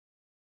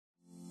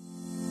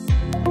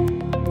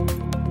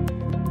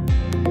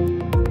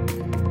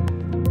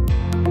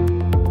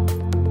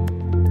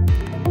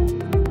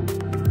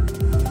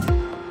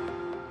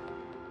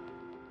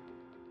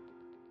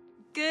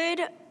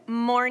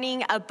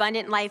morning,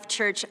 Abundant Life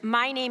Church.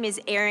 My name is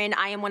Erin.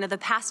 I am one of the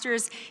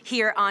pastors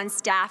here on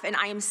staff, and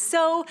I am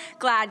so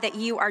glad that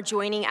you are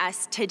joining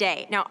us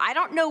today. Now, I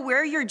don't know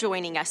where you're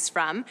joining us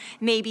from,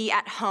 maybe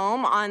at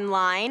home,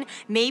 online,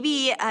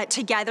 maybe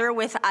together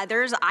with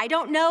others. I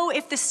don't know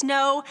if the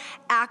snow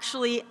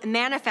actually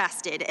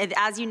manifested.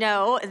 As you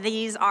know,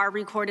 these are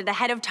recorded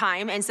ahead of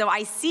time, and so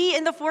I see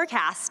in the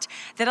forecast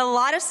that a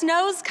lot of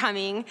snow's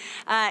coming.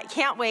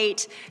 Can't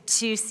wait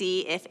to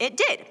see if it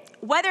did.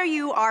 Whether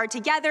you are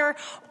together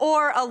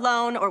or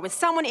alone or with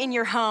someone in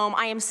your home,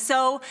 I am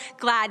so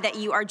glad that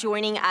you are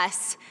joining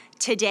us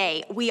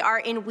today. We are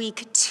in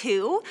week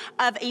 2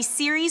 of a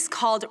series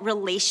called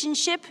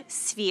Relationship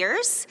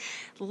Spheres.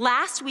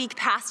 Last week,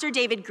 Pastor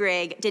David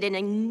Grigg did an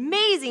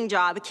amazing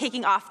job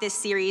kicking off this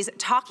series,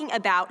 talking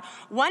about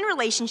one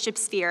relationship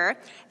sphere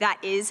that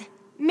is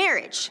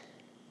marriage.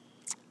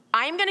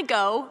 I'm gonna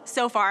go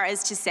so far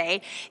as to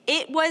say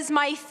it was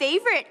my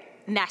favorite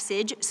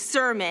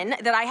sermon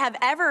that I have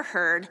ever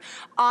heard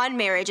on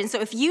marriage. And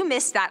so if you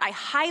missed that, I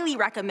highly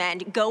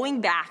recommend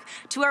going back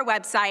to our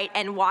website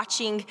and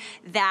watching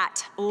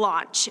that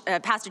launch.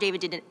 Pastor David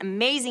did an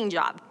amazing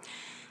job.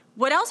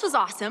 What else was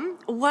awesome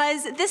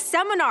was this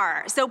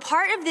seminar. So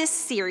part of this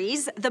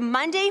series, the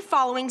Monday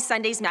following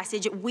Sunday's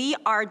message, we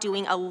are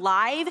doing a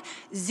live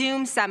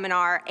Zoom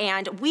seminar,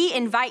 and we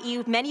invite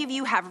you. Many of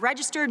you have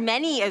registered.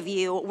 Many of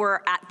you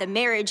were at the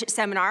marriage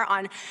seminar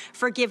on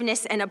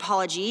forgiveness and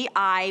apology.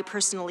 I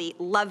personally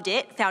loved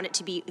it, found it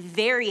to be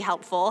very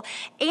helpful,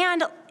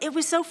 and it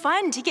was so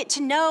fun to get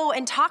to know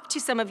and talk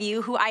to some of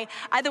you who I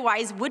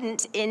otherwise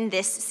wouldn't in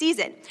this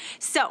season.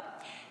 So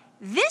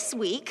this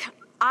week,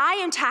 I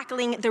am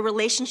tackling the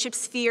relationship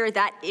sphere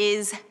that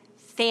is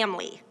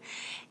family.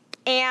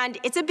 And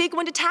it's a big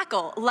one to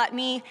tackle, let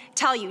me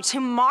tell you.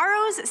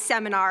 Tomorrow's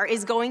seminar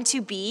is going to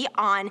be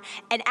on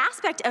an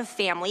aspect of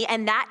family,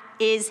 and that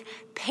is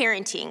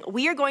parenting.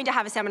 We are going to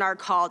have a seminar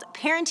called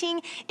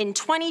Parenting in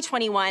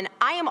 2021.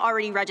 I am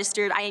already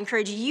registered. I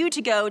encourage you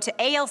to go to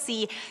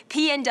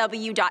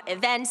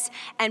alcpnw.events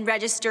and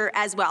register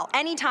as well.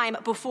 Anytime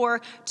before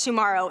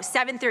tomorrow,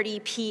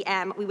 7:30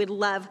 p.m., we would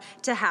love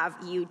to have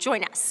you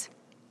join us.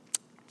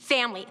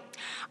 Family.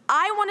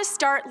 I want to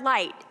start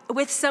light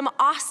with some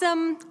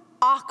awesome,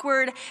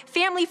 awkward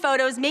family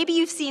photos. Maybe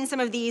you've seen some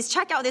of these.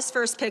 Check out this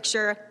first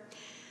picture.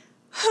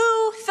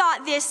 Who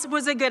thought this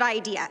was a good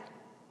idea?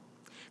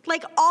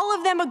 Like, all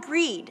of them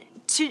agreed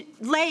to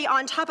lay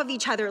on top of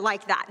each other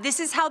like that. This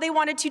is how they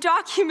wanted to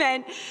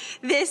document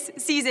this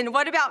season.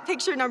 What about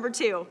picture number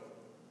 2?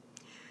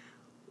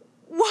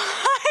 Why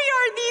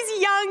are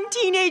these young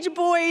teenage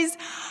boys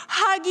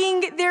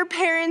hugging their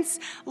parents'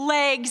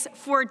 legs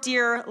for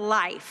dear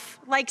life?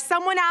 Like,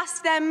 someone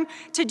asked them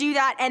to do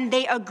that and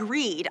they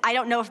agreed. I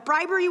don't know if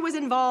bribery was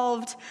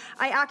involved.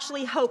 I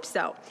actually hope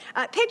so.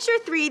 Picture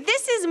 3,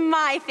 this is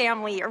my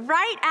family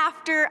right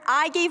after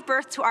I gave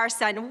birth to our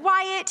son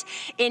Wyatt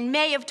in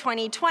May of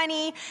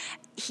 2020.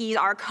 He's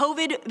our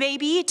COVID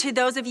baby. To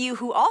those of you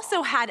who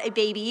also had a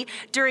baby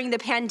during the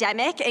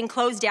pandemic and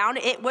closed down,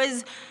 it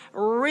was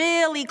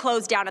really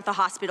closed down at the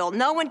hospital.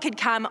 No one could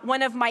come.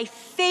 One of my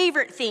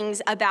favorite things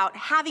about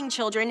having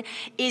children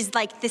is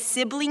like the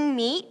sibling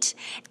meet,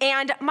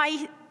 and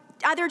my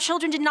other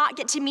children did not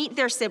get to meet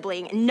their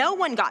sibling. No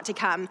one got to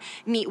come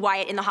meet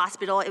Wyatt in the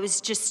hospital. It was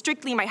just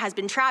strictly my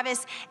husband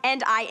Travis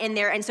and I in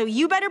there. And so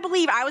you better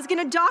believe I was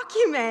gonna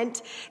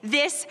document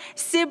this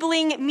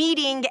sibling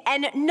meeting,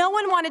 and no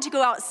one wanted to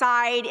go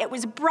outside. It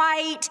was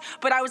bright,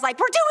 but I was like,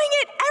 we're doing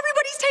it.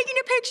 Everybody's taking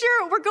a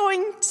picture. We're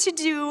going to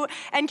do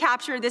and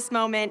capture this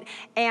moment,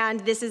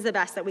 and this is the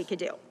best that we could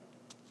do.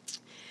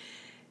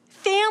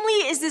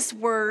 Family is this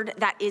word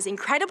that is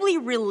incredibly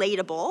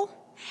relatable.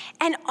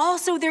 And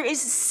also there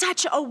is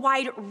such a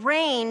wide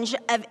range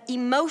of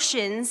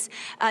emotions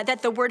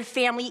that the word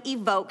family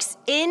evokes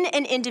in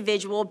an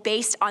individual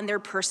based on their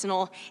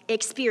personal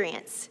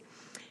experience.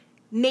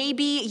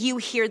 Maybe you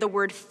hear the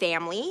word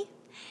family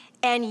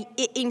and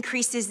it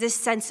increases this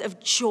sense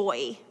of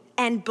joy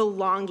and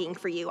belonging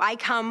for you. I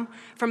come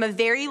from a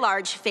very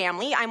large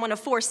family. I'm one of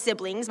 4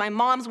 siblings. My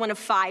mom's one of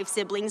 5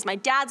 siblings. My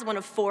dad's one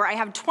of 4. I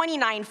have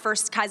 29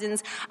 first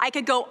cousins. I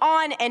could go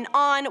on and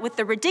on with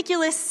the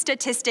ridiculous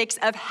statistics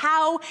of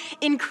how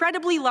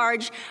incredibly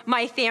large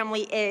my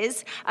family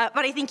is,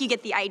 but I think you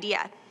get the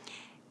idea.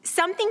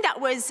 Something that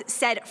was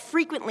said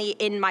frequently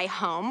in my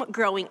home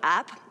growing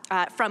up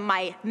from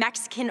my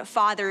Mexican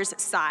father's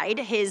side,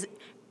 his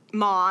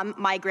mom,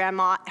 my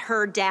grandma,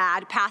 her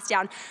dad, passed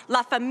down,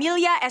 La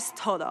familia es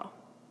todo.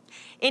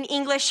 In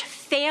English,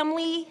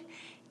 family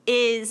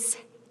is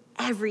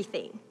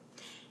everything.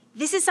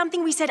 This is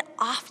something we said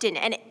often,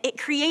 and it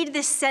created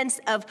this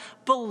sense of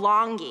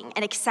belonging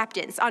and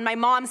acceptance. On my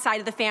mom's side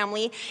of the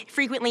family,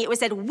 frequently it was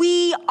said,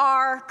 we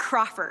are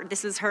Crawford.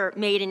 This is her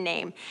maiden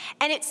name.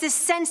 And it's this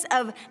sense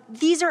of,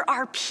 these are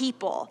our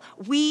people.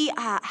 We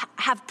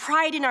have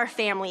pride in our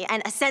family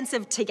and a sense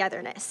of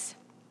togetherness.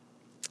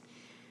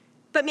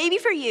 But maybe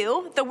for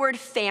you, the word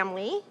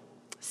family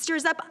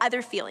stirs up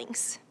other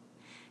feelings.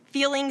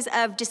 Feelings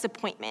of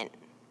disappointment,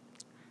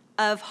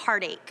 of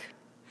heartache,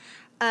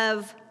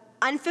 of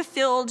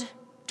unfulfilled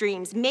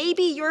dreams.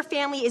 Maybe your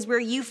family is where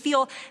you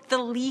feel the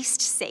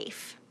least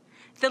safe,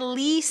 the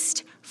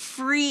least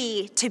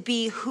free to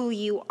be who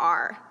you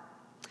are.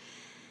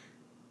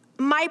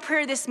 My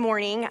prayer this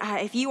morning,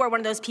 if you are one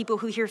of those people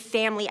who hear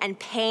family and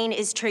pain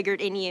is triggered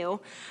in you,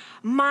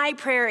 my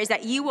prayer is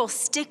that you will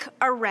stick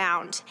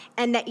around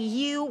and that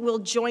you will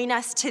join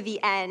us to the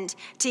end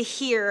to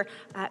hear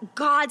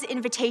God's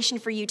invitation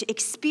for you to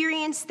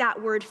experience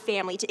that word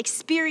family, to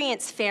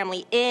experience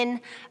family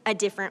in a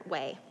different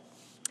way.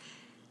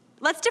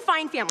 Let's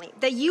define family.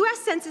 The U.S.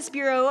 Census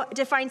Bureau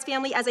defines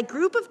family as a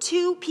group of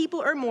two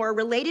people or more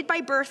related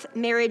by birth,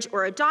 marriage,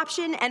 or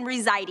adoption and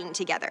residing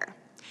together.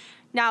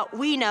 Now,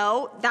 we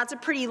know that's a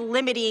pretty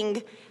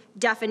limiting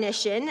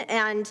definition,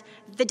 and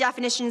the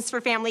definitions for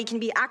family can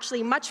be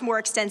actually much more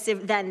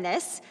extensive than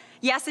this.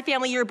 Yes, the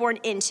family you were born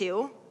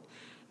into,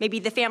 maybe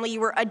the family you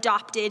were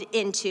adopted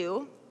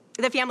into,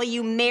 the family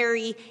you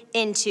marry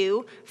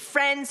into,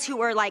 friends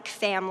who are like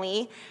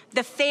family,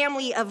 the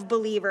family of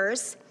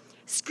believers.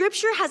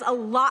 Scripture has a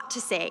lot to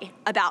say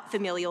about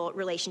familial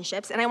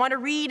relationships, and I want to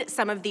read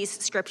some of these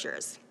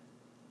scriptures.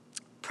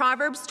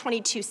 Proverbs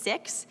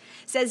 22:6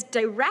 says,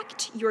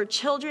 "Direct your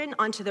children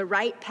onto the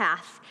right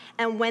path,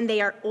 and when they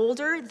are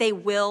older, they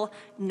will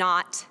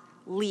not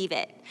leave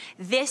it."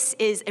 This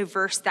is a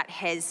verse that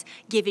has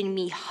given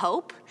me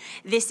hope.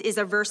 This is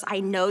a verse I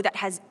know that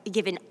has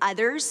given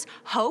others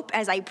hope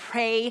as I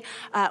pray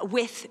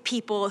with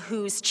people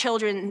whose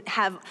children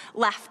have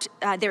left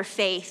their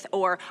faith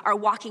or are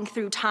walking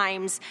through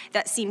times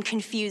that seem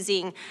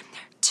confusing,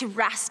 to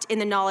rest in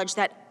the knowledge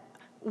that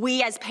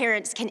we as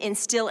parents can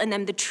instill in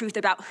them the truth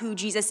about who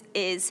Jesus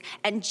is,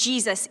 and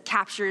Jesus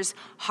captures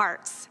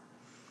hearts.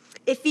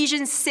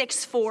 Ephesians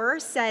 6:4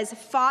 says,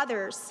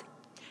 "Fathers,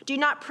 do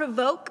not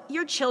provoke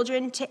your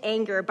children to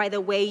anger by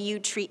the way you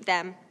treat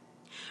them.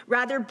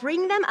 Rather,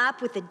 bring them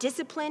up with the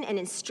discipline and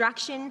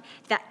instruction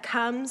that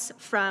comes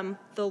from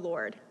the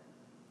Lord."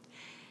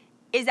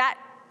 Is that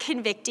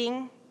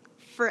convicting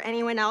for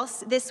anyone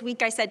else? This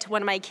week I said to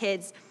one of my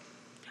kids,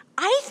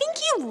 "I think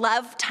you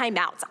love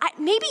timeouts.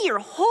 Maybe your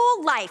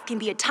whole life can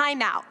be a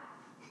timeout."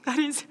 That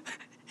is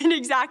an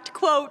exact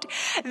quote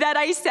that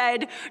I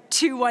said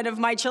to one of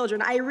my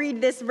children. I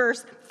read this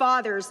verse,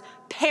 "Fathers,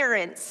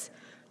 parents,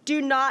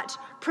 do not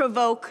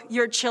provoke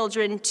your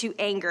children to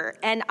anger,"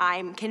 and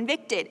I'm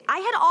convicted. I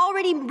had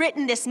already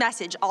written this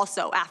message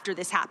also after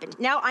this happened.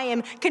 Now I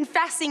am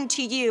confessing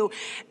to you,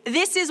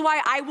 this is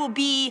why I will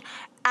be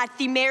at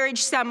the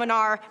marriage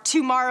seminar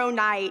tomorrow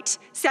night,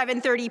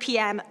 7:30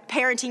 p.m.,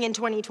 Parenting in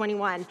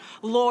 2021.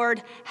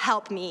 Lord,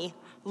 help me.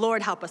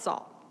 Lord, help us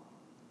all.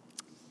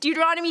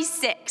 Deuteronomy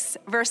 6,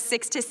 verse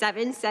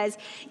 6-7 says,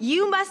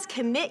 "You must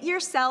commit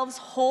yourselves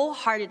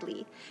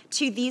wholeheartedly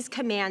to these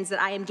commands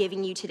that I am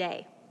giving you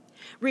today.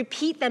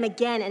 Repeat them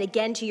again and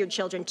again to your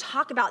children.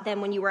 Talk about them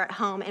when you are at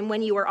home and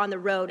when you are on the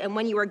road and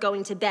when you are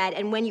going to bed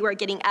and when you are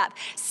getting up.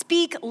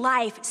 Speak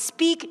life,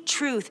 speak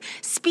truth,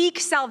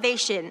 speak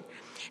salvation.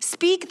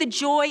 Speak the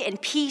joy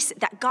and peace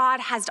that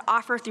God has to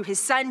offer through his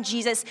son,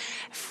 Jesus,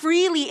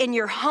 freely in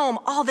your home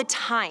all the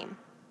time.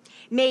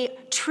 May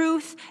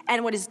truth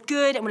and what is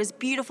good and what is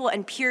beautiful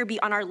and pure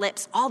be on our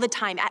lips all the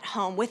time at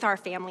home with our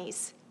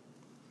families."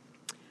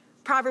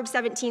 Proverbs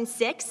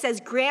 17:6 says,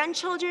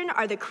 "Grandchildren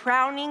are the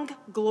crowning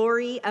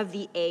glory of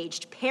the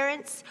aged.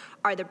 Parents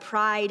are the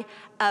pride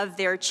of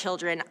their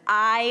children."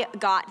 I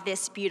got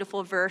this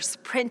beautiful verse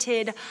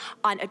printed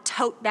on a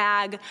tote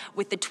bag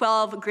with the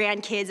 12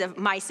 grandkids of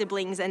my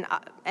siblings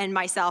and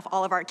myself,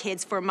 all of our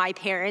kids, for my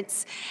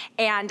parents.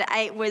 And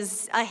it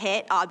was a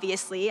hit,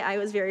 obviously. I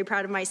was very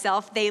proud of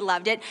myself. They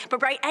loved it.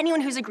 But right,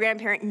 anyone who's a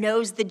grandparent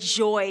knows the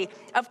joy,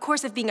 of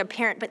course, of being a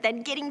parent, but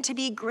then getting to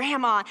be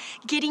grandma,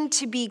 getting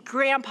to be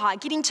grandpa,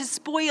 getting to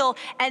spoil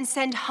and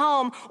send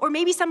home, or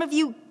maybe some of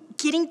you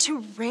getting to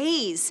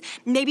raise.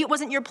 Maybe it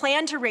wasn't your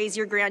plan to raise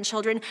your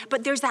grandchildren,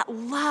 but there's that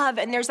love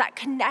and there's that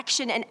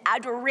connection and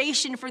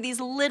adoration for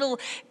these little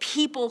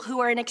people who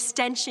are an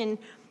extension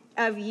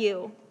of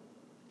you.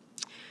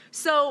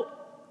 So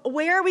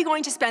where are we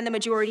going to spend the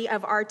majority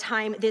of our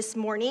time this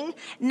morning?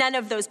 None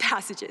of those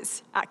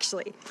passages,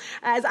 actually.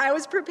 As I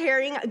was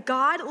preparing,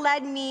 God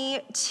led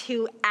me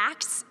to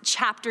Acts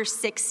chapter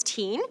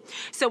 16.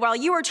 So while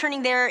you are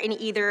turning there in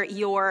either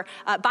your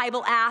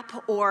Bible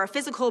app or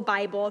physical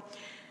Bible,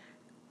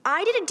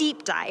 I did a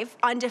deep dive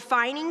on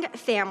defining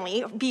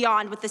family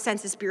beyond what the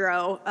Census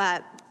Bureau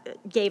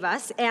gave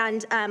us.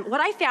 And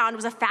what I found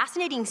was a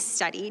fascinating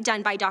study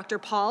done by Dr.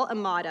 Paul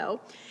Amato.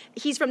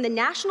 He's from the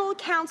National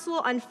Council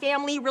on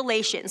Family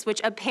Relations, which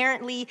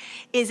apparently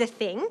is a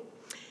thing.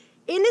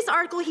 In this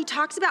article, he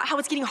talks about how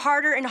it's getting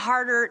harder and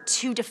harder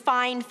to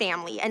define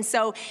family. And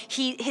so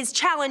his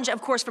challenge,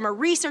 of course, from a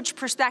research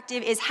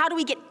perspective is how do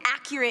we get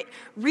accurate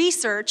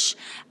research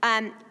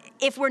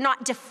if we're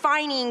not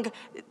defining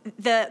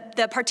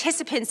the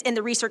participants in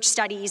the research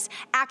studies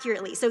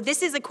accurately. So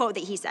this is a quote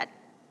that he said.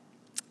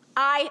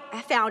 I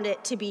found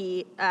it to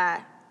be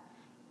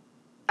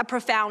a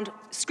profound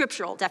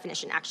scriptural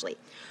definition, actually.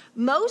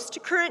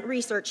 "Most current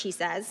research," he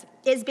says,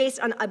 "is based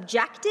on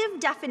objective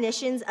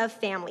definitions of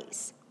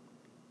families.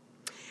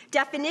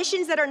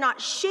 definitions that are not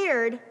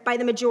shared by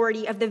the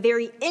majority of the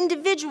very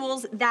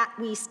individuals that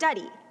we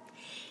study.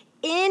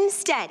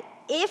 Instead,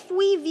 if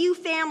we view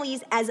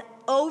families as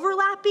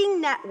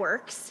overlapping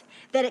networks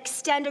that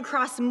extend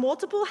across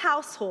multiple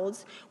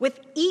households, with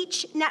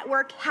each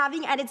network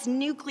having at its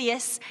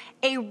nucleus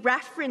a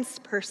reference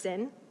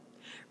person,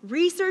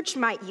 research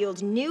might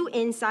yield new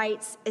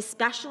insights,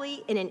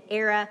 especially in an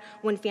era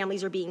when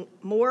families are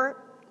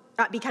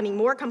becoming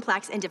more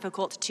complex and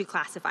difficult to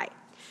classify.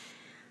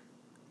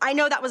 I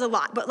know that was a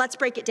lot, but let's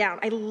break it down.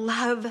 I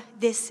love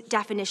this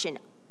definition.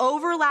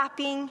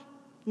 Overlapping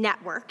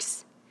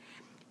networks,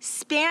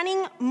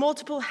 spanning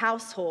multiple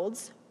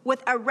households,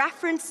 with a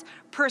reference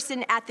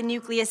person at the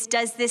nucleus.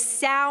 Does this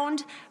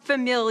sound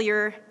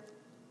familiar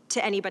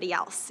to anybody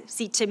else?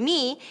 See, to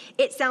me,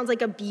 it sounds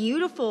like a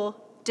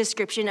beautiful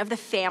description of the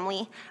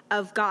family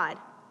of God.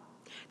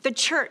 The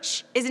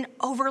church is an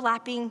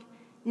overlapping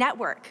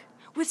network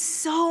with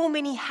so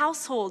many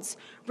households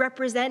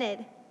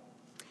represented.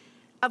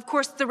 Of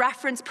course, the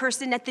reference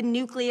person at the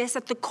nucleus,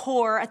 at the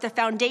core, at the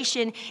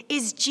foundation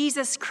is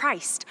Jesus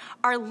Christ,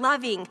 our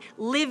loving,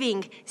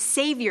 living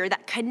Savior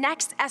that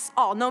connects us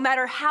all. No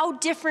matter how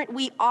different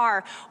we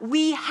are,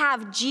 we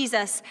have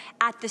Jesus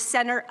at the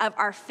center of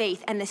our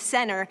faith and the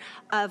center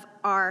of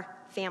our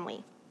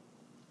family.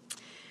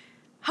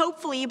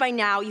 Hopefully by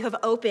now you have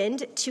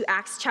opened to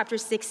Acts chapter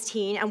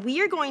 16, and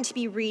we are going to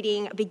be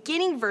reading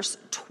beginning verse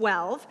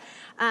 12.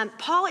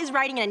 Paul is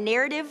writing in a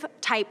narrative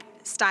type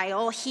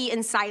style. He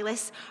and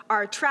Silas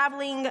are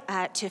traveling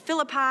to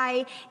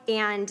Philippi,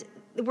 and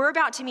we're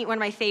about to meet one of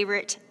my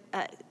favorite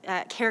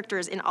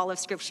characters in all of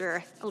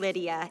Scripture,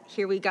 Lydia.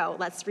 Here we go.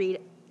 Let's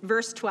read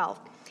verse 12.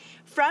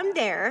 From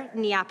there,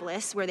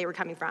 Neapolis, where they were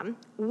coming from,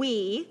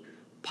 we,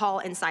 Paul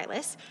and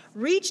Silas,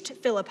 reached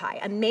Philippi,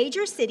 a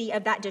major city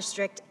of that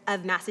district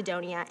of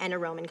Macedonia and a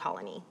Roman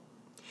colony.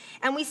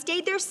 And we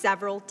stayed there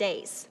several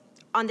days.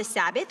 On the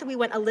Sabbath, we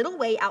went a little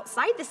way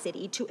outside the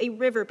city to a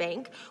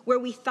riverbank where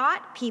we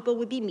thought people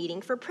would be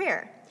meeting for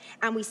prayer.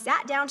 And we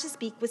sat down to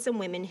speak with some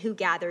women who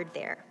gathered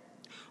there.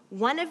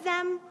 One of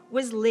them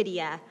was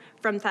Lydia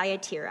from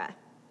Thyatira,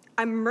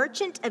 a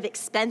merchant of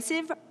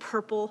expensive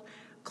purple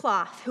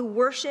cloth who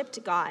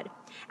worshiped God.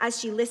 As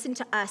she listened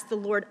to us, the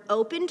Lord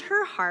opened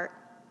her heart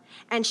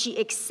and she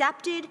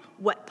accepted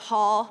what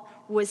Paul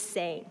was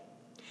saying.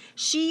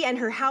 She and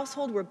her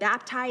household were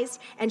baptized,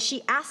 and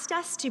she asked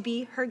us to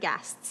be her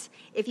guests.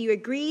 If you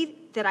agree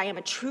that I am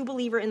a true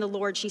believer in the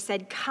Lord, she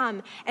said,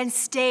 come and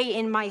stay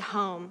in my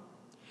home.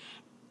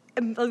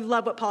 I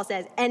love what Paul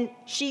says. And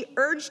she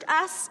urged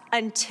us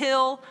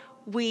until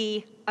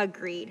we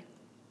agreed.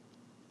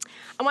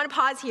 I want to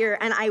pause here,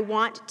 and I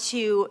want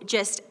to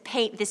just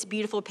paint this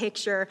beautiful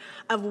picture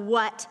of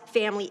what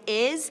family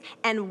is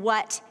and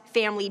what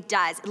family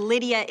does.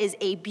 Lydia is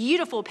a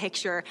beautiful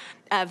picture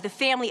of the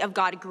family of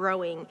God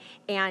growing,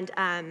 and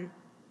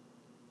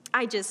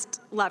I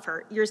just love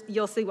her.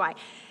 You'll see why.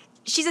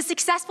 She's a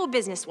successful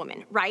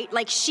businesswoman, right?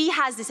 Like, she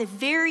has this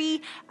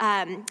very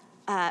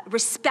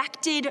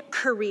respected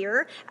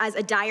career as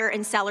a dyer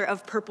and seller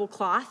of purple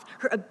cloth.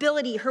 Her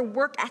ability, her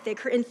work ethic,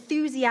 her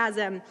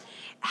enthusiasm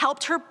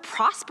helped her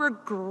prosper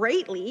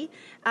greatly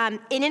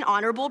in an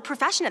honorable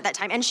profession at that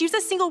time. And she was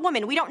a single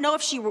woman. We don't know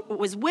if she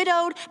was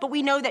widowed, but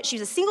we know that she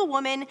was a single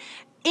woman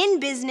in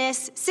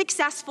business,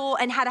 successful,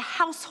 and had a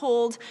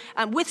household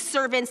with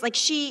servants. Like,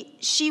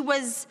 she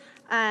was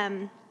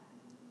a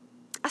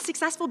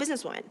successful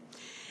businesswoman.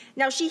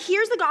 Now, she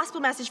hears the gospel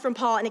message from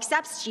Paul and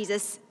accepts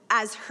Jesus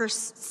as her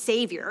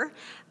Savior.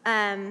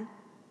 And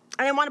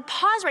I want to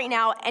pause right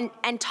now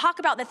and talk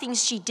about the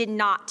things she did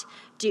not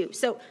do.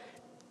 So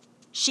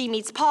she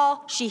meets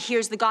Paul, she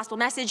hears the gospel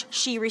message,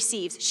 she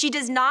receives. She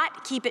does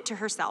not keep it to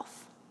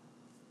herself.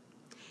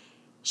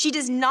 She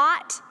does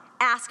not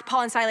ask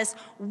Paul and Silas,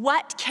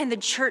 what can the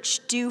church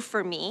do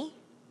for me?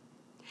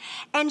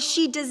 And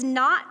she does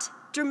not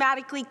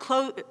dramatically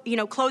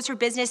close her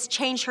business,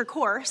 change her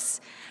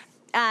course,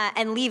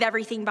 and leave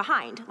everything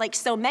behind, like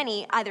so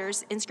many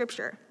others in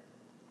Scripture.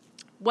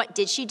 What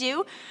did she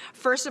do?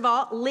 First of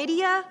all,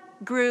 Lydia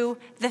grew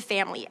the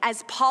family.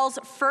 As Paul's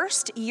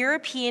first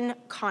European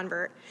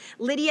convert,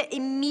 Lydia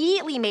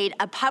immediately made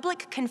a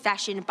public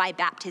confession by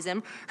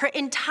baptism. Her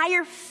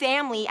entire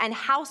family and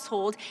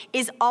household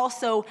is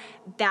also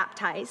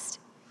baptized.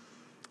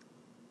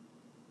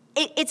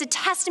 It's a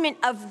testament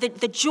of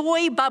the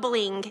joy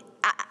bubbling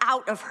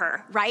out of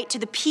her, right, to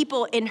the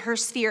people in her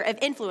sphere of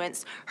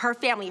influence, her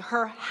family,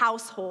 her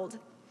household.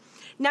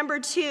 Number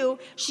two,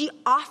 she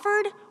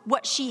offered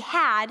what she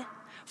had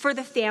for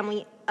the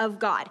family of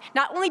God.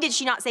 Not only did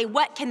she not say,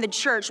 what can the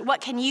church, what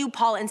can you,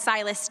 Paul and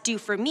Silas, do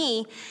for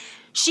me?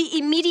 She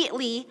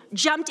immediately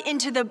jumped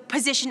into the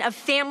position of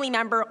family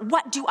member.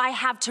 What do I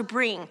have to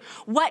bring?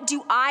 What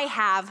do I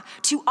have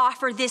to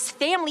offer this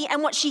family?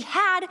 And what she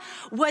had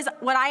was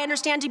what I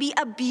understand to be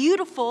a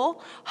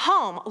beautiful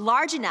home,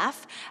 large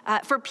enough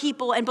for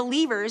people and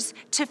believers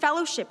to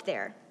fellowship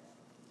there.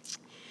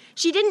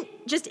 She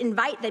didn't just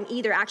invite them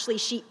either. Actually,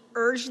 she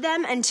urged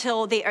them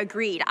until they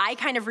agreed. I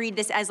kind of read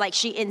this as like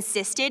she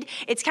insisted.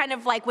 It's kind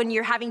of like when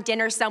you're having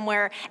dinner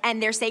somewhere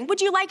and they're saying,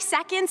 would you like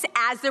seconds?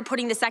 As they're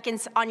putting the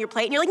seconds on your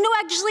plate. And you're like, no,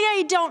 actually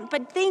I don't,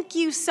 but thank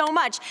you so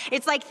much.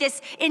 It's like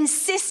this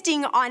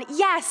insisting on,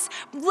 yes,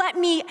 let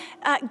me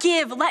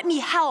give, let me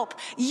help,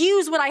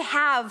 use what I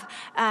have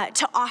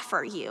to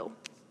offer you.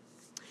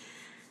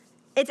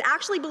 It's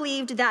actually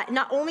believed that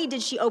not only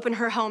did she open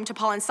her home to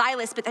Paul and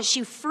Silas, but that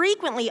she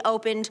frequently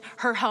opened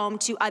her home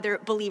to other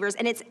believers.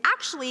 And it's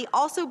actually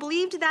also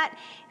believed that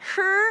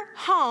her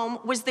home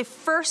was the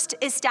first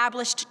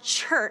established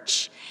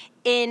church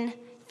in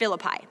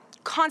Philippi,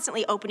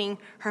 constantly opening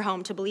her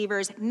home to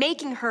believers,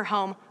 making her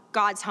home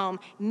God's home,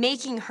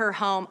 making her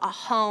home a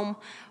home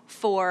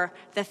for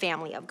the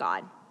family of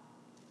God.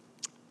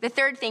 The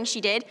third thing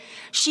she did,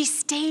 she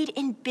stayed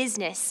in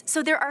business.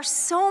 So there are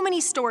so many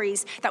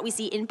stories that we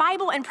see in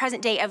Bible and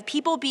present day of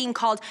people being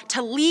called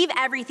to leave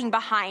everything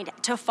behind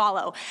to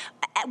follow.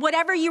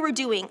 Whatever you were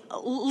doing,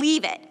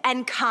 leave it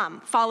and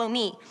come, follow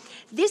me.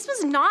 This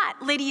was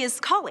not Lydia's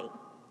calling.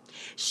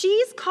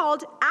 She's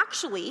called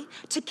actually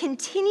to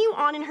continue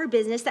on in her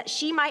business that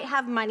she might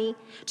have money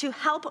to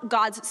help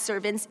God's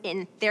servants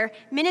in their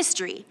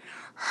ministry.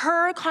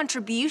 Her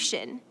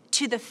contribution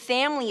to the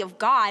family of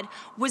God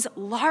was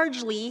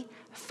largely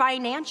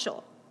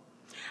financial.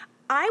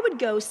 I would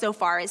go so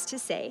far as to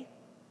say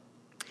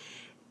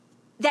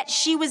that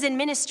she was in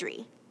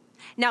ministry.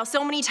 Now,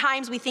 so many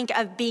times we think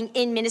of being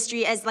in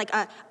ministry as like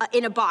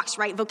in a box,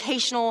 right?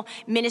 Vocational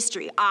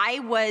ministry.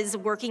 I was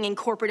working in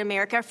corporate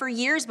America for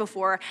years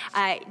before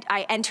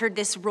I entered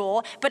this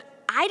role, but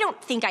I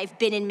don't think I've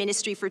been in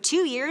ministry for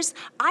 2 years.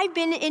 I've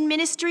been in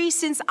ministry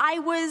since I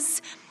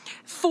was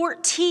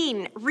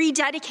 14,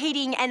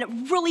 rededicating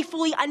and really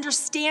fully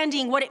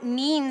understanding what it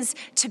means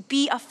to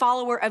be a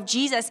follower of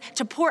Jesus,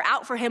 to pour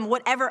out for him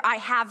whatever I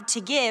have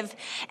to give,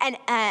 and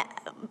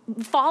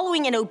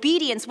following in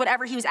obedience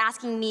whatever he was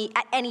asking me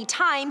at any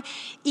time,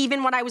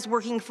 even when I was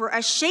working for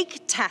a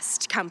shake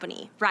test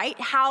company, right?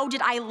 How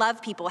did I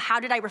love people? How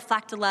did I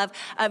reflect the love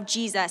of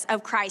Jesus,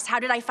 of Christ? How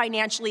did I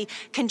financially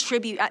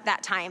contribute at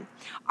that time?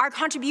 Our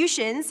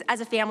contributions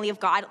as a family of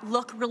God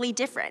look really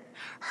different.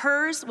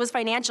 Hers was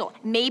financial.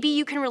 Maybe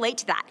you can relate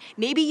to that.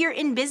 Maybe you're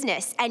in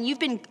business and you've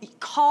been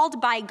called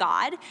by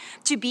God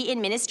to be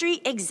in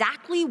ministry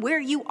exactly where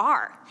you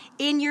are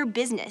in your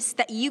business,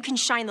 that you can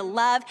shine the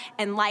love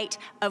and light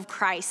of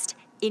Christ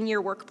in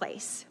your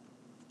workplace.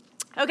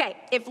 Okay,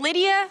 if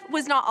Lydia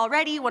was not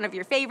already one of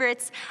your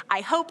favorites,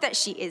 I hope that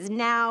she is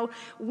now.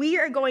 We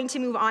are going to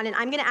move on, and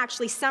I'm going to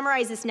actually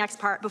summarize this next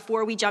part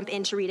before we jump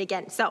in to read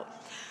again. So,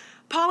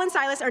 Paul and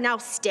Silas are now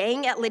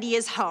staying at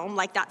Lydia's home,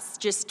 like that's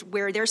just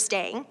where they're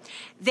staying.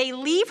 They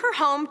leave her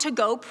home to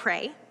go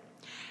pray.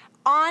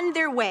 On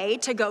their way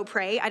to go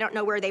pray, I don't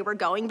know where they were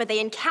going, but they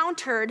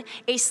encountered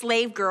a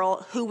slave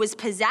girl who was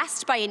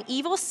possessed by an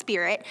evil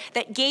spirit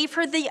that gave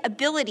her the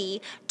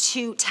ability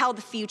to tell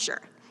the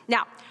future.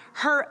 Now,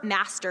 her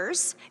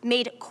masters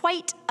made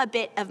quite a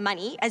bit of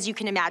money, as you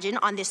can imagine,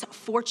 on this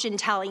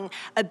fortune-telling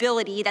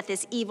ability that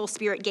this evil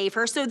spirit gave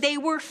her. So they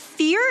were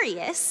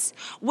furious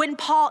when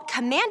Paul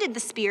commanded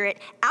the spirit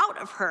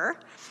out of her,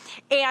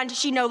 and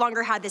she no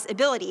longer had this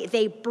ability.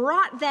 They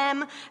brought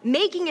them,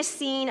 making a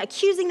scene,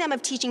 accusing them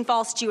of teaching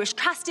false Jewish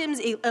customs,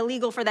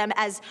 illegal for them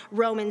as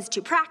Romans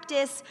to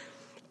practice.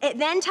 It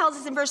then tells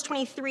us in verse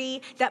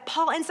 23 that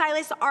Paul and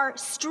Silas are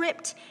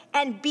stripped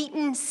and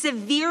beaten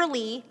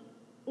severely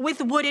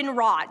with wooden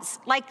rods.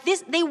 Like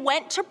this, they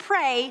went to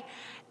pray,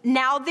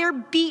 now they're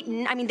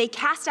beaten. I mean, they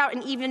cast out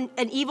an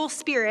evil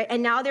spirit,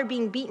 and now they're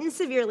being beaten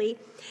severely.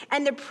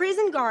 And the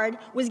prison guard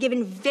was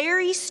given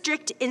very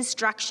strict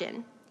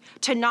instruction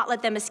to not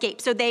let them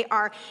escape. So they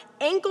are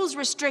ankles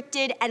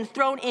restricted and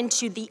thrown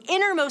into the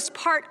innermost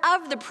part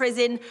of the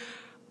prison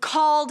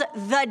called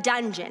the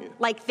dungeon.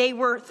 Like they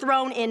were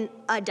thrown in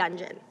a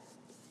dungeon,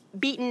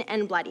 beaten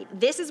and bloodied.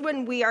 This is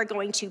when we are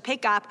going to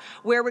pick up,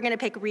 where we're going to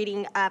pick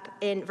reading up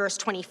in verse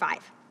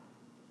 25.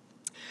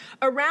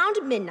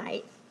 Around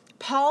midnight,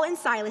 Paul and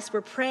Silas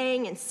were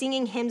praying and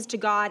singing hymns to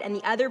God, and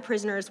the other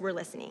prisoners were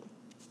listening.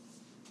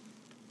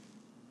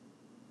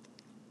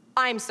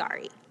 I'm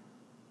sorry.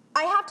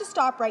 I have to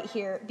stop right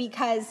here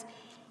because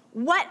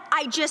what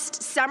I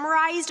just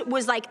summarized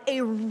was like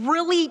a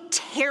really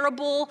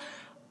terrible,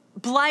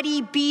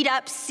 bloody, beat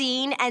up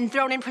scene and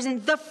thrown in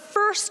prison. The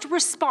first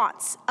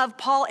response of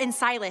Paul and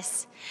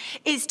Silas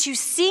is to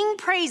sing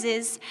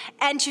praises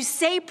and to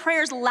say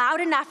prayers loud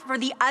enough for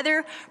the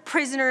other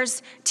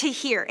prisoners to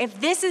hear. If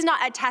this is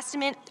not a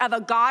testament of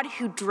a God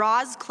who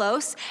draws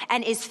close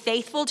and is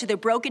faithful to the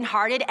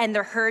brokenhearted and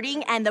the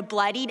hurting and the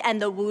bloodied and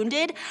the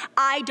wounded,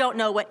 I don't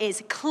know what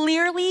is.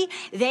 Clearly,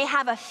 they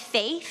have a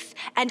faith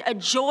and a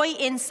joy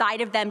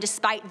inside of them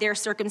despite their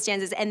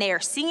circumstances, and they are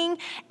singing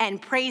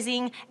and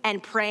praising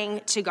and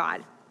praying to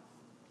God.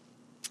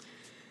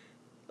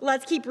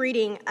 Let's keep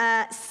reading.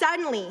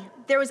 Suddenly,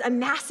 there was a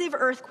massive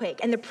earthquake,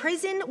 and the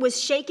prison was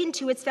shaken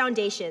to its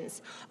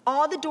foundations.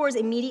 All the doors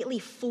immediately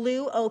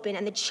flew open,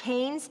 and the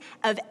chains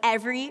of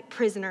every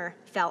prisoner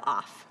fell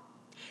off.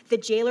 The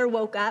jailer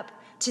woke up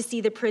to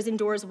see the prison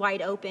doors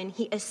wide open.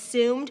 He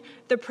assumed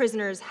the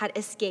prisoners had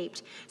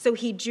escaped, so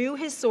he drew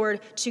his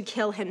sword to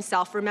kill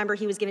himself. Remember,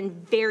 he was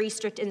given very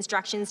strict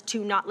instructions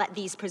to not let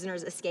these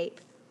prisoners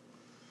escape.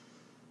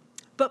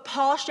 But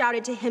Paul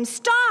shouted to him,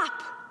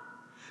 "Stop!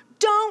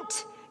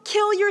 Don't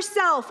kill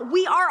yourself.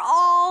 We are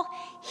all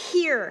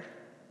here."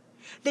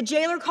 The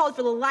jailer called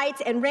for the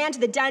lights and ran to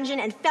the dungeon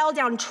and fell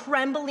down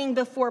trembling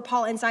before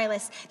Paul and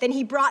Silas. Then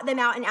he brought them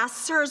out and asked,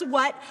 "Sirs,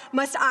 what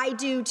must I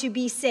do to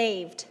be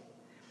saved?"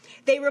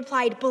 They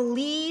replied,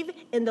 "Believe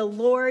in the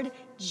Lord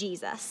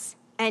Jesus,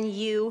 and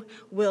you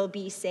will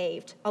be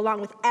saved,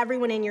 along with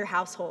everyone in your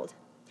household."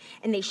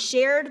 And they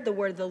shared the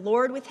word of the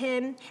Lord with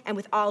him and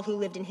with all who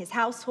lived in his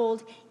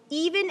household.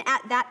 Even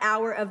at that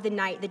hour of the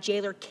night, the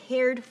jailer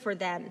cared for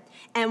them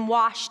and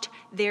washed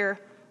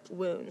their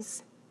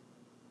wounds.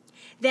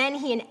 Then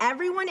he and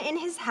everyone in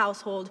his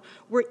household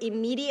were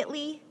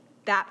immediately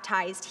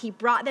baptized. He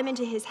brought them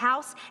into his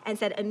house and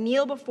set a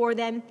meal before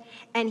them,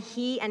 and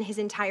he and his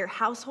entire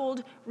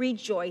household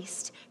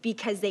rejoiced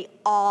because they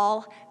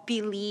all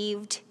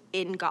believed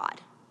in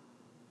God.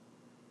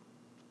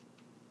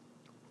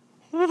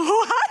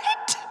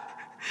 What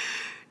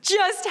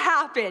just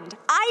happened?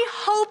 I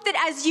hope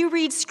that as you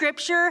read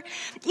scripture,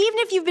 even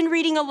if you've been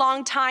reading a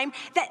long time,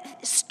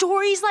 that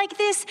stories like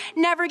this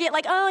never get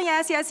like, "Oh,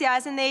 yes,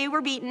 and they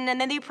were beaten, and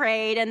then they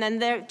prayed, and then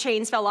their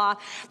chains fell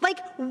off." Like,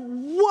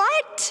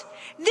 what?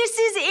 This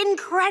is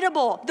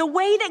incredible. The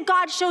way that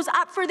God shows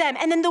up for them,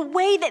 and then the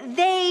way that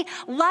they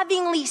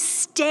lovingly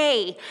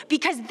stay,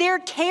 because their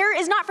care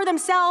is not for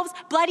themselves,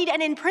 bloodied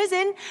and in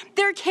prison.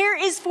 Their care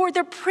is for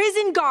the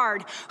prison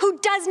guard who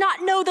does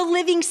not know the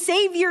living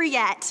Savior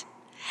yet.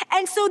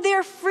 And so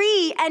they're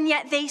free, and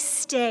yet they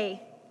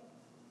stay.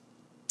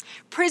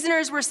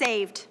 Prisoners were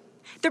saved.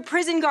 The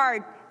prison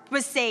guard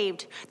was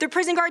saved. The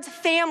prison guard's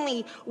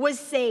family was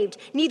saved.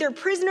 Neither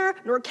prisoner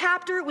nor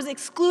captor was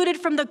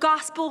excluded from the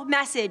gospel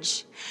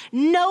message.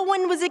 No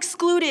one was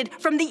excluded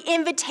from the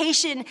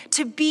invitation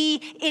to be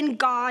in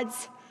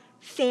God's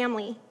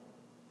family.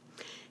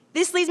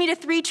 This leads me to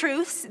three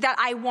truths that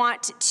I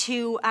want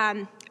to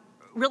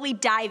really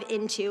dive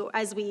into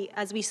as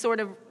we sort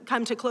of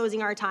come to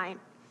closing our time.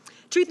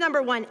 Truth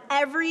number one,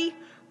 every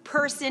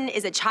person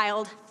is a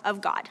child of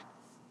God.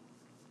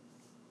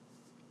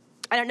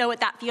 I don't know what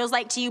that feels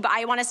like to you, but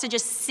I want us to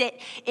just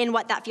sit in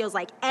what that feels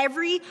like.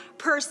 Every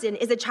person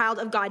is a child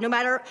of God, no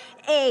matter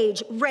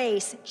age,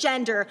 race,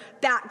 gender,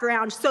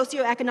 background,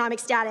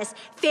 socioeconomic status,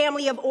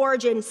 family of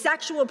origin,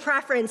 sexual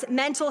preference,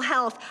 mental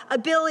health,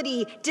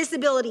 ability,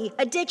 disability,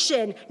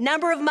 addiction,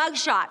 number of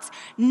mugshots.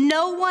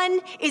 No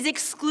one is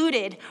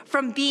excluded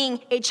from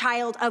being a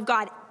child of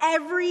God.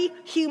 Every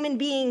human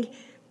being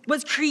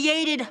was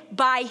created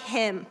by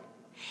him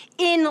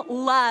in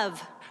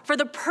love for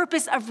the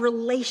purpose of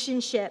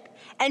relationship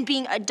and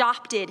being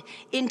adopted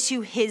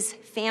into his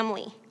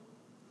family.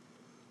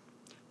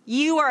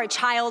 You are a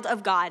child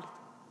of God.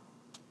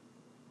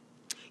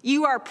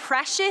 You are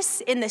precious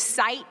in the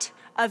sight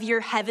of your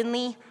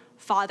heavenly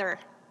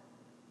Father.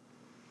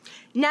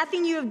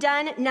 Nothing you have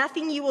done,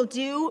 nothing you will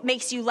do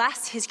makes you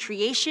less his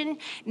creation,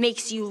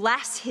 makes you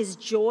less his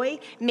joy,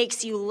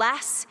 makes you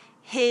less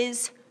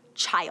his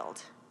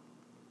child.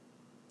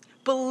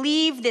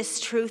 Believe this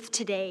truth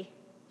today,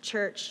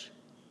 church.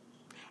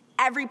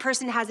 Every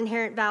person has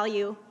inherent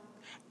value.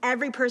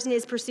 Every person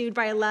is pursued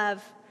by a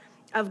love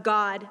of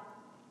God,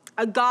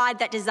 a God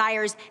that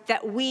desires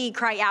that we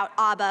cry out,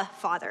 "Abba,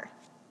 Father."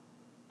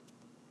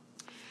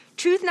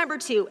 Truth number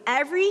two,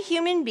 every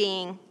human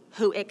being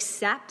who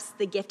accepts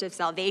the gift of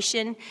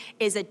salvation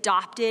is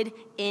adopted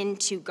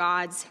into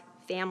God's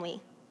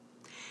family.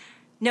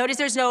 Notice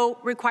there's no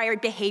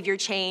required behavior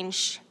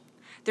change.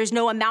 There's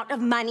no amount of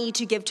money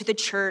to give to the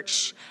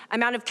church,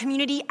 amount of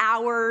community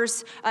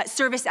hours,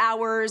 service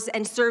hours,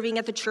 and serving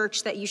at the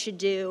church that you should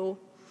do.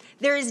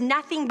 There is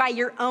nothing by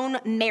your own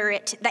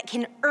merit that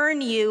can earn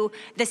you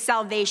the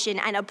salvation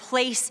and a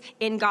place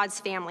in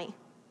God's family.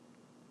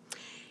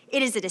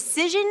 It is a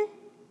decision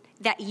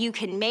that you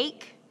can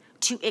make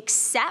to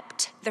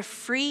accept the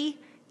free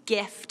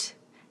gift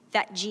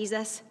that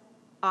Jesus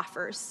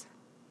offers.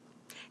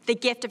 The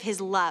gift of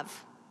his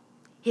love,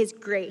 his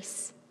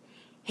grace,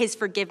 his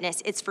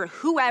forgiveness. It's for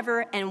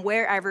whoever and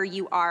wherever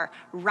you are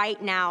right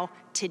now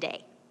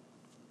today.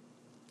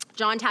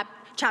 John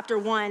chapter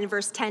 1,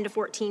 verse 10 to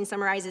 14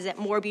 summarizes it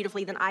more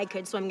beautifully than I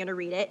could, so I'm going to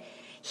read it.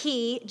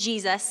 He,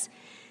 Jesus,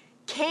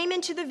 came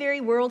into the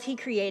very world he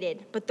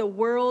created, but the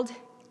world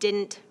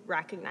didn't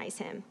recognize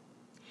him.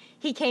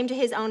 He came to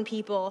his own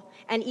people,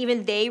 and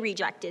even they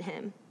rejected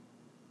him.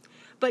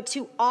 But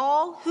to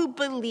all who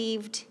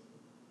believed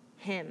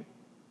him,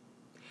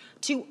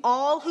 to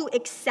all who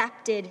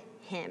accepted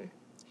him,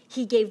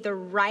 he gave the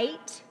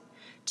right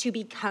to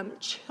become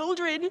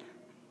children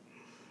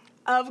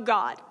of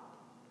God.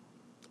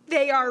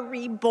 They are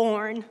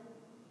reborn,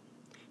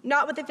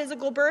 not with a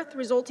physical birth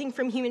resulting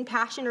from human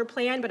passion or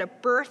plan, but a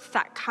birth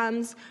that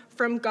comes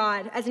from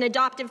God. As an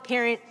adoptive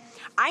parent,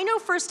 I know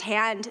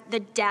firsthand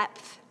the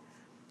depth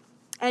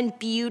and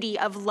beauty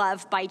of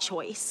love by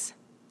choice.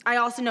 I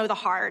also know the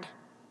hard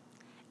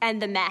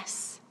and the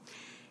mess.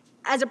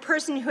 As a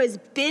person who has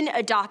been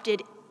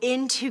adopted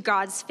into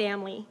God's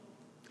family,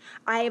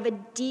 I have a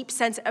deep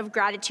sense of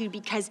gratitude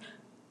because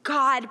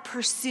God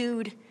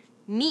pursued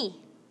me.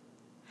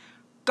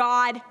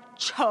 God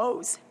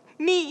chose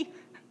me.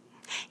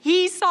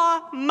 He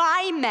saw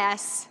my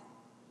mess.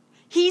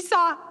 He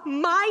saw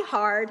my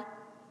hard.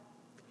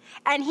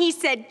 And he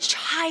said,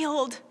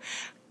 "Child,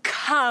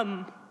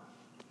 come."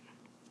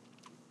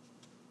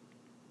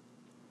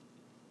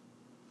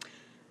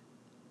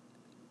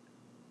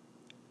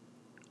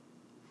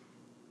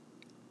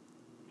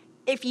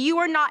 If you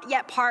are not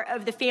yet part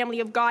of the family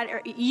of God,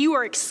 you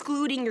are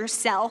excluding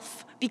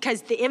yourself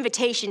because the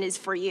invitation is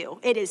for you.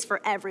 It is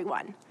for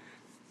everyone.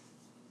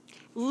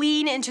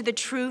 Lean into the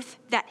truth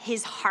that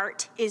his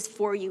heart is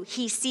for you.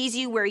 He sees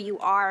you where you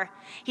are.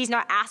 He's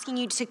not asking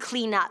you to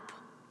clean up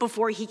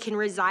before he can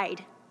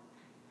reside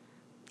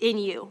in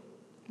you,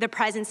 the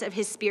presence of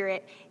his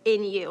Spirit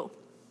in you.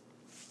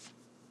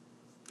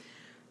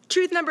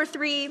 Truth number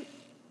 3,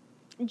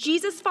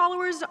 Jesus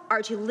followers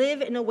are to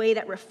live in a way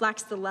that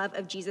reflects the love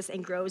of Jesus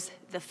and grows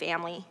the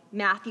family.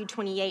 Matthew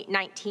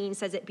 28:19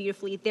 says it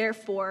beautifully.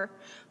 Therefore,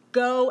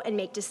 go and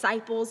make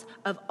disciples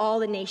of all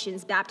the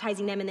nations,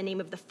 baptizing them in the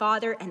name of the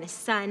Father and the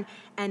Son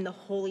and the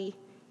Holy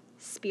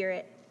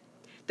Spirit.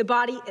 The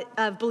body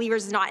of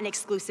believers is not an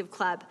exclusive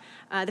club.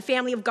 The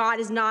family of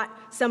God is not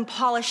some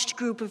polished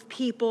group of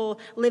people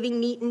living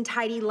neat and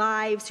tidy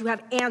lives who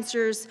have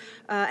answers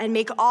and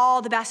make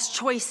all the best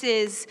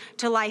choices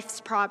to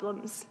life's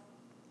problems.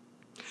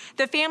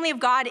 The family of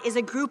God is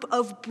a group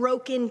of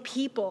broken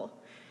people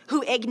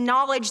who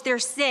acknowledge their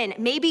sin.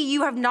 Maybe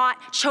you have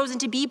not chosen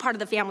to be part of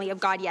the family of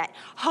God yet.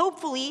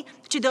 Hopefully,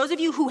 to those of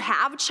you who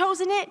have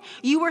chosen it,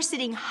 you are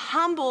sitting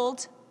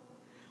humbled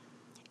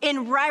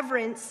in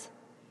reverence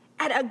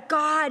at a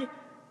God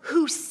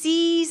who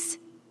sees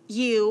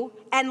you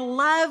and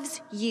loves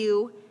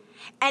you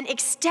and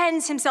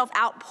extends himself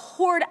out,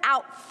 poured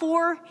out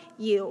for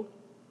you.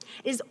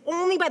 It is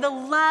only by the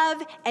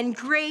love and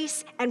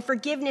grace and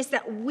forgiveness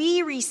that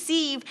we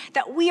receive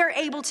that we are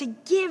able to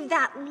give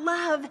that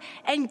love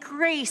and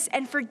grace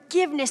and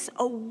forgiveness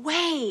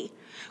away,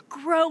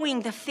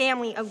 growing the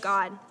family of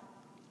God.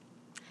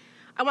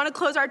 I want to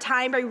close our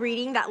time by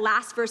reading that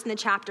last verse in the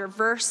chapter,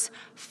 verse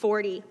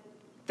 40.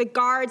 The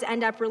guards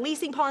end up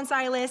releasing Paul and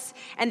Silas,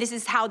 and this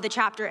is how the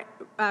chapter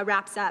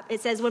wraps up.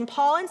 It says, when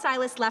Paul and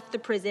Silas left the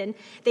prison,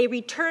 they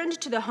returned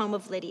to the home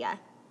of Lydia.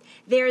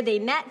 There they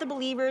met the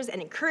believers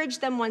and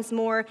encouraged them once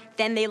more.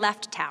 Then they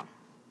left town.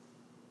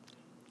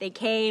 They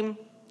came,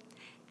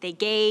 they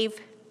gave,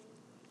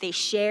 they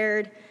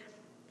shared,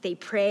 they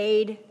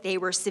prayed, they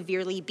were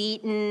severely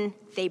beaten,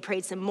 they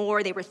prayed some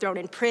more, they were thrown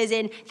in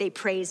prison, they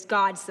praised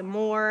God some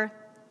more,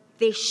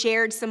 they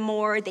shared some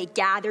more, they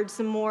gathered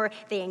some more,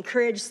 they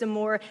encouraged some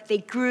more, they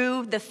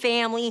grew the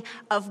family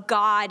of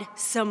God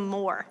some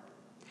more.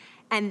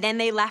 And then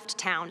they left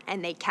town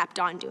and they kept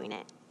on doing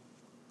it.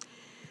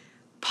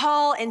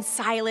 Paul and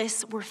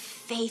Silas were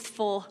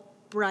faithful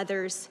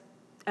brothers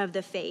of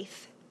the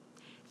faith.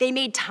 They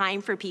made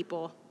time for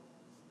people.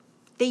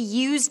 They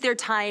used their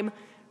time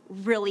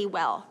really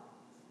well,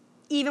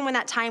 even when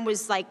that time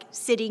was like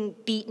sitting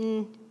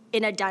beaten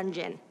in a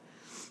dungeon.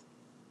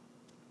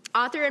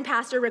 Author and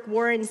pastor Rick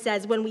Warren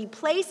says, when we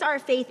place our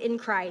faith in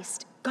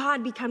Christ,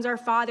 God becomes our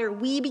Father,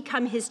 we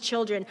become his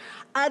children.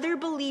 Other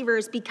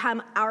believers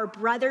become our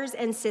brothers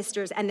and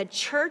sisters, and the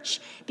church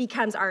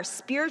becomes our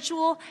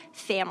spiritual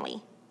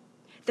family.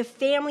 The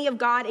family of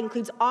God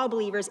includes all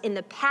believers in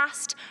the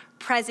past,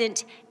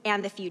 present,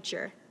 and the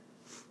future.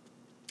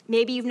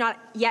 Maybe you've not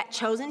yet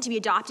chosen to be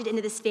adopted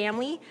into this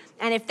family,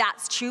 and if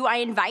that's true, I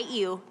invite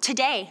you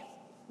today.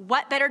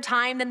 What better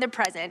time than the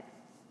present?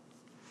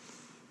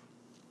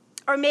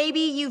 Or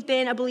maybe you've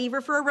been a believer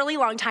for a really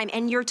long time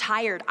and you're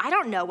tired. I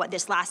don't know what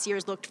this last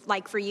year's looked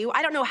like for you.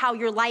 I don't know how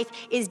your life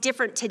is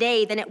different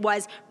today than it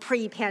was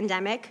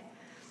pre-pandemic.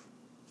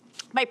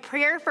 My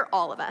prayer for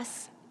all of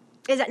us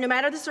is that no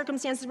matter the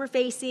circumstances we're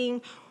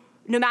facing,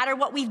 no matter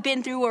what we've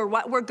been through or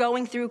what we're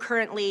going through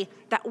currently,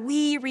 that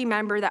we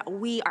remember that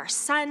we are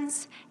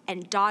sons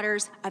and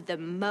daughters of the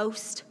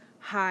Most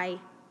High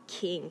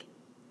King.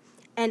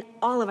 And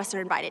all of us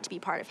are invited to be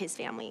part of his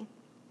family.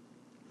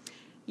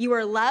 You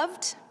are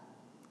loved,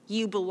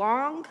 you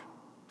belong,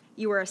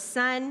 you are a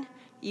son,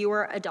 you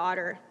are a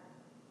daughter.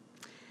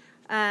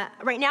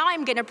 Right now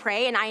I'm gonna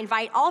pray, and I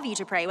invite all of you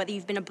to pray, whether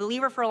you've been a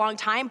believer for a long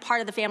time,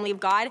 part of the family of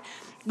God,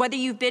 whether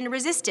you've been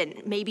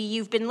resistant, maybe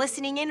you've been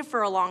listening in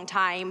for a long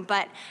time,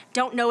 but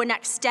don't know a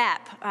next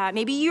step.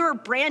 Maybe you're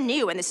brand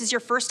new and this is your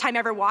first time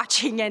ever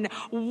watching, and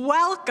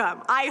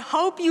welcome. I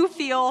hope you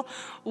feel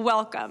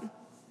welcome.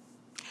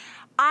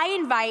 I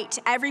invite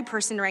every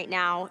person right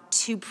now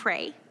to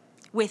pray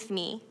with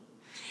me.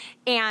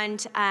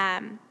 And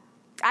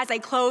as I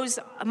close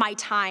my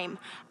time,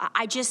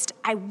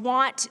 I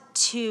want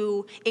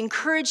to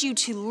encourage you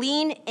to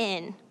lean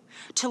in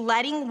to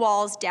letting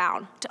walls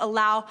down, to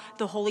allow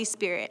the Holy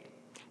Spirit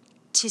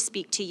to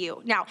speak to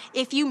you. Now,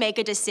 if you make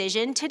a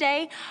decision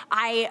today,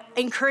 I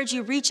encourage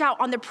you, reach out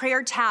on the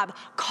prayer tab,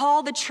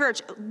 call the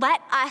church,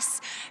 let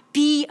us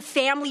be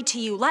family to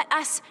you, let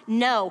us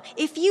know.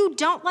 If you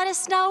don't let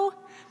us know,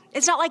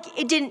 it's not like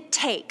it didn't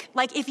take.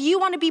 Like if you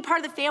want to be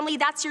part of the family,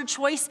 that's your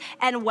choice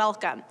and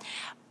welcome.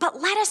 But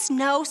let us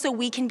know so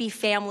we can be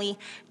family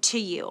to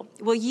you.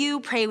 Will you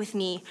pray with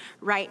me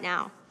right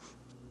now?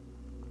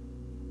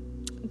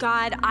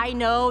 God, I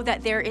know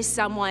that there is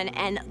someone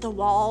and the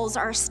walls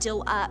are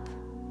still up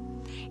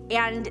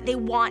and they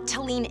want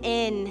to lean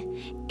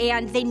in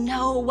and they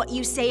know what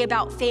you say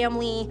about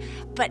family,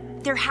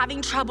 but they're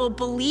having trouble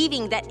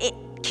believing that it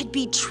could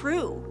be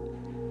true.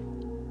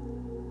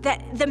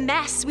 That the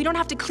mess, we don't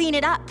have to clean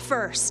it up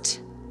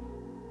first.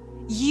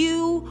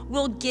 You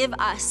will give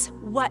us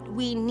what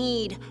we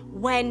need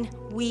when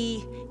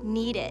we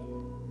need it.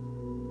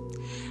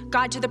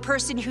 God, to the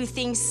person who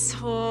thinks,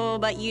 oh,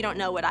 but you don't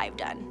know what I've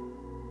done.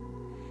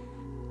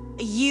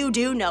 You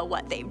do know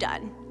what they've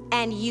done,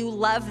 and you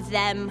love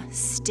them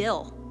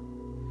still.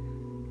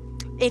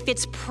 If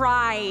it's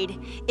pride,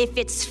 if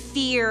it's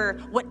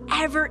fear,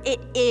 whatever it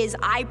is,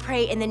 I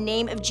pray in the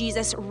name of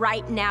Jesus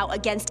right now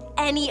against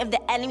any of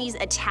the enemy's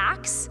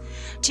attacks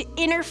to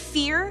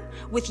interfere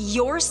with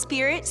your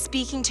spirit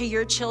speaking to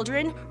your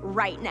children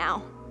right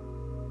now.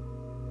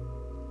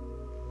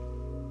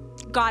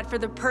 God, for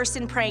the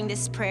person praying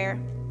this prayer,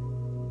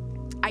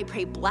 I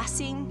pray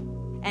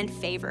blessing and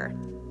favor.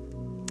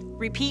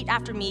 Repeat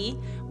after me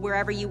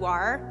wherever you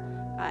are,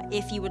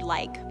 if you would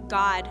like.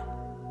 God,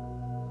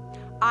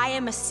 I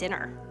am a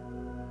sinner.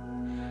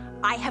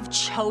 I have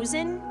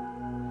chosen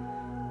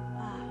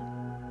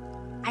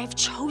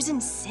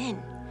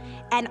sin,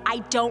 and I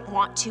don't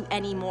want to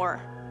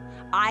anymore.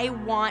 I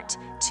want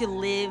to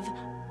live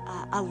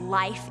a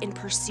life in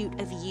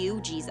pursuit of you,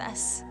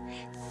 Jesus.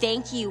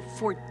 Thank you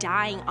for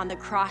dying on the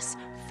cross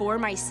for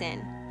my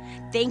sin.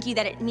 Thank you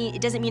that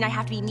it doesn't mean I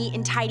have to be neat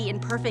and tidy and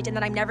perfect and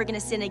that I'm never gonna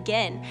sin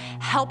again.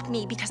 Help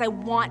me because I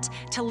want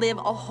to live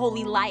a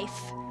holy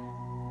life.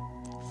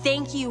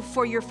 Thank you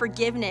for your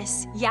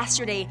forgiveness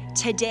yesterday,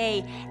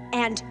 today,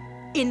 and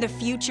in the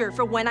future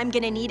for when I'm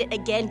gonna need it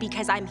again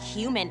because I'm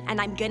human and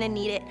I'm gonna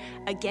need it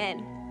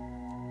again.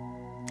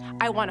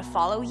 I wanna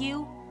follow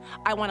you.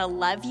 I wanna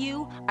love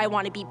you. I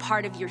wanna be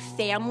part of your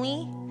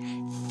family.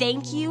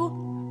 Thank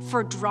you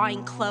for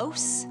drawing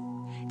close,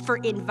 for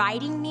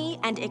inviting me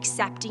and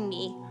accepting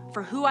me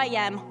for who I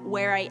am,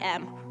 where I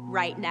am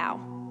right now.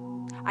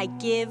 I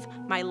give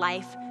my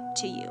life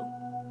to you.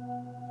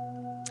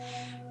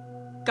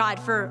 God,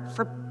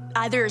 for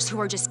others who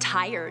are just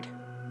tired,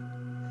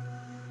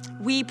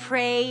 we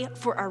pray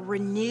for a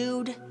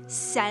renewed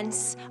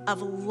sense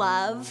of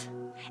love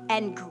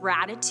and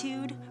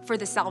gratitude for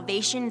the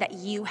salvation that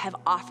you have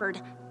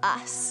offered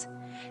us,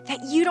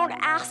 that you don't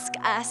ask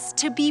us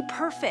to be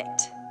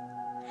perfect.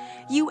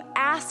 You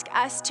ask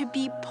us to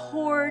be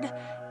poured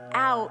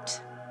out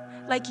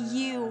like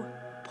you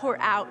pour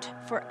out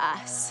for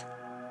us.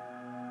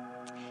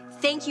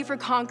 Thank you for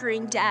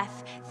conquering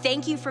death.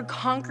 Thank you for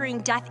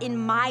conquering death in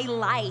my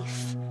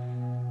life.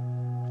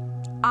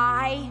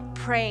 I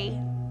pray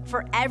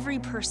for every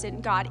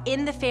person, God,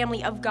 in the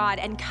family of God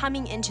and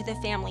coming into the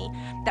family,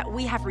 that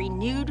we have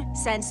renewed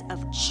sense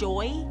of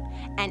joy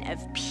and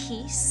of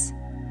peace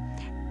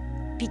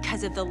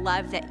because of the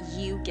love that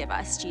you give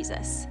us,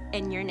 Jesus.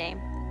 In your name,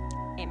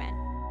 amen.